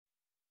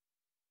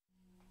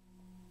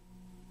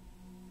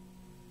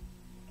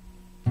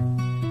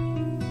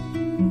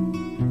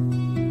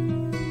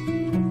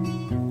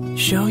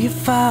Show your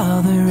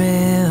father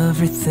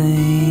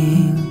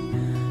everything.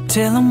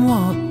 Tell him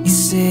what you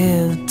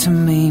said to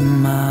me,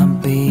 my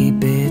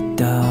baby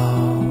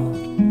doll.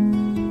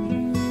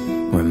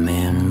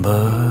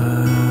 Remember,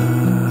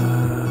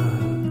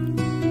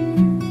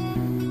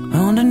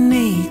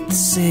 underneath the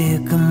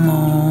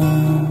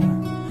sycamore,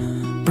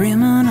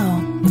 brimming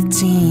up with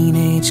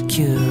teenage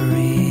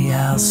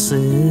curiosity.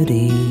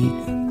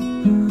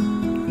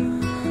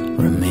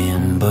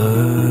 Remember,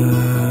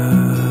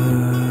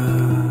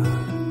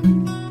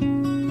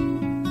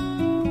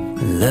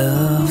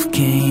 love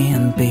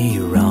can't be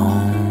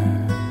wrong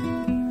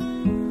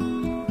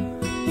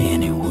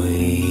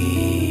anyway.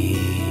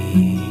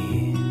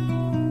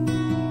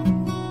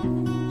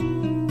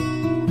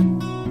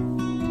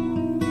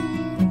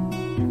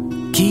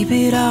 Keep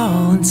it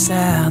all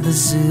inside the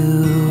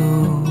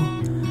zoo.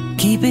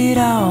 Keep it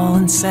all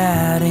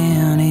inside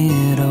and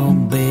it'll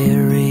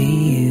bury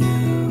you.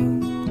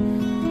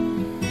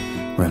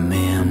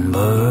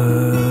 Remember,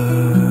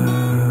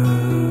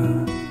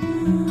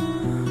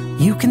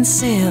 you can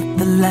set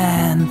the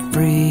lion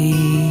free.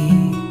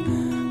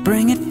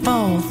 Bring it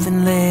forth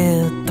and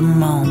let the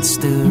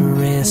monster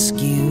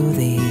rescue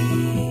thee.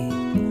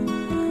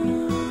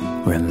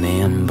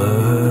 Remember,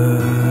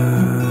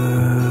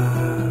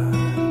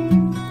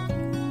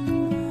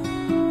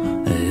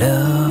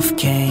 love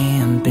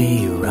can't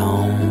be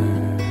wrong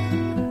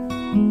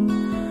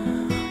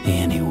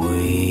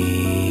anyway.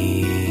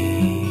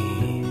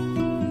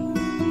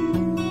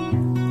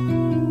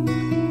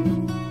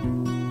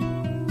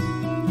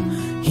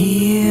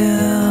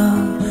 Here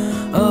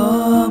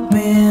up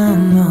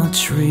in the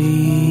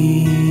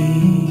trees,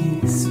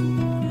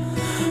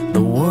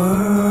 the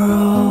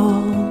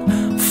world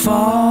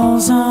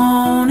falls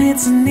on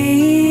its knees.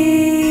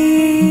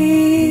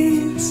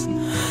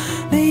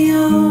 The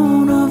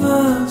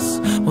universe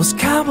was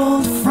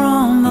cobbled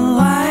from the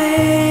light,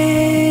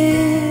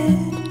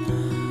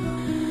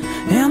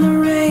 and the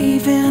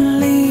raven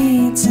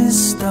leads his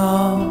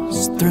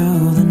stars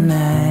through the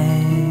night.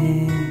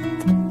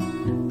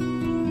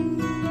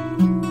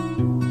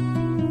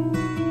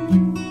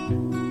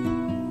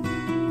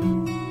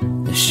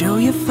 Show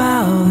your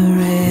father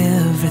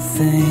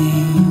everything.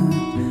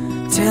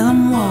 Tell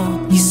him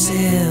what you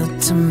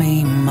said to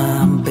me,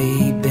 my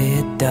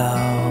baby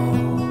doll.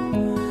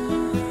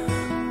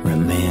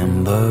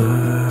 Remember,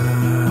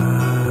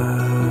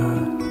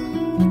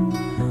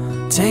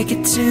 take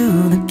it to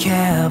the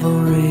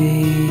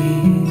cavalry.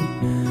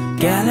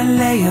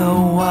 Galileo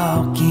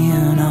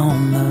walking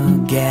on the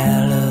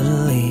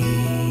Galilee.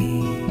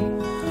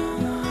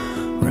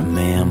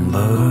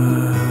 Remember,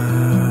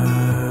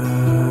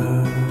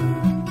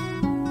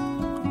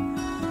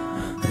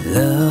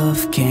 love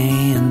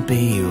can't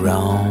be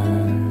wrong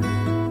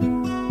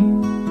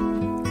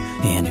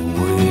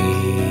anyway.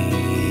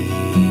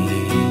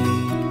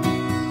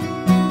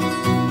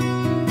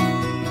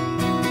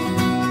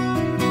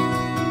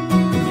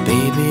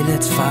 Baby,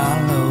 let's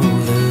follow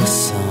the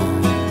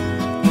sun.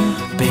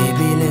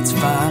 Baby, let's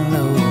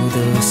follow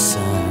the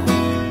sun.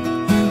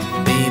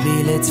 Baby,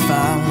 let's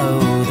follow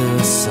the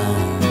sun.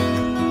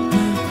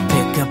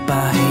 Pick up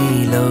our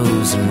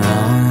halos and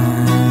run.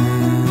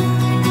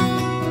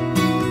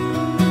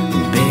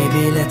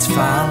 Let's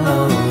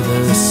follow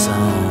the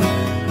sun.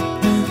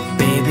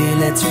 Baby,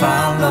 let's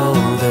follow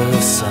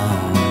the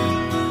sun.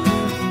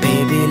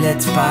 Baby,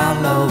 let's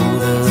follow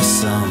the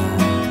sun.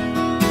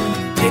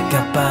 Pick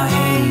up our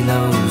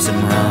halos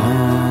and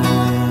run.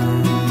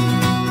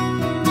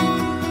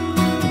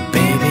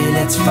 Baby,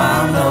 let's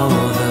follow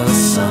the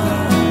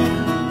sun.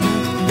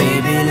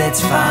 Baby,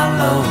 let's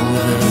follow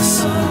the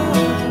sun.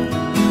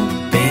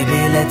 Baby,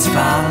 let's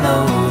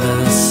follow